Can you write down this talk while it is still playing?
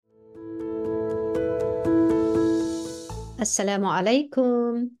Assalamu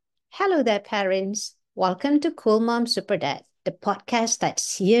alaikum. Hello there, parents. Welcome to Cool Mom Super Dad, the podcast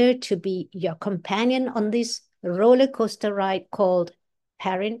that's here to be your companion on this roller coaster ride called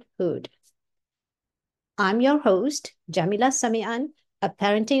parenthood. I'm your host, Jamila Samian, a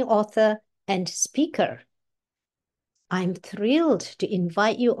parenting author and speaker. I'm thrilled to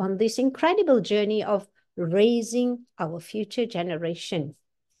invite you on this incredible journey of raising our future generation.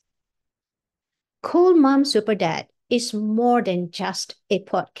 Cool Mom Super Dad is more than just a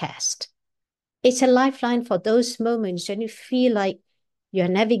podcast. It's a lifeline for those moments when you feel like you're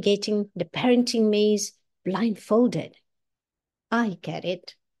navigating the parenting maze blindfolded. I get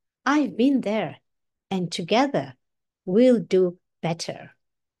it. I've been there. And together, we'll do better.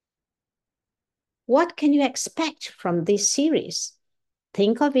 What can you expect from this series?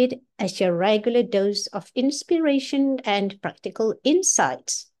 Think of it as your regular dose of inspiration and practical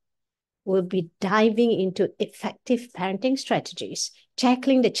insights. We'll be diving into effective parenting strategies,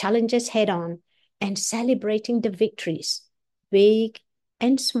 tackling the challenges head on, and celebrating the victories, big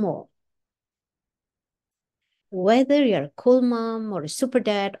and small. Whether you're a cool mom or a super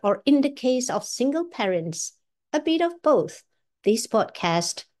dad, or in the case of single parents, a bit of both, this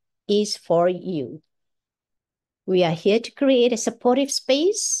podcast is for you. We are here to create a supportive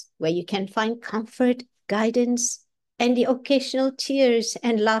space where you can find comfort, guidance, and the occasional tears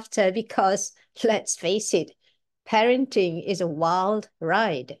and laughter because, let's face it, parenting is a wild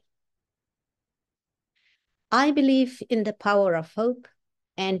ride. I believe in the power of hope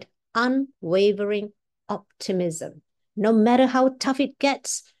and unwavering optimism. No matter how tough it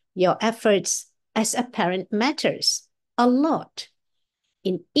gets, your efforts as a parent matters a lot.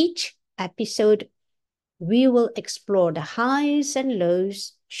 In each episode, we will explore the highs and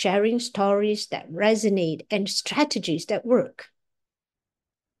lows, sharing stories that resonate and strategies that work.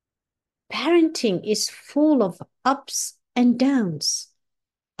 Parenting is full of ups and downs.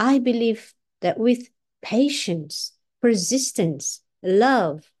 I believe that with patience, persistence,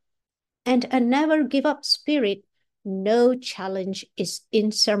 love, and a never give up spirit, no challenge is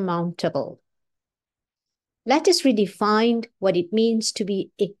insurmountable. Let us redefine what it means to be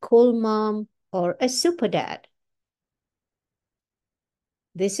a cool mom or a super dad.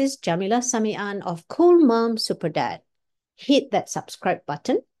 This is Jamila Samian of Cool Mom Super Dad. Hit that subscribe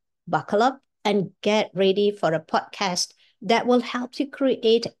button, buckle up, and get ready for a podcast that will help you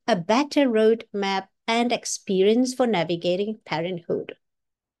create a better roadmap and experience for navigating parenthood.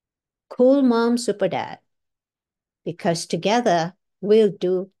 Cool Mom Super Dad, because together we'll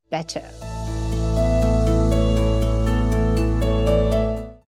do better.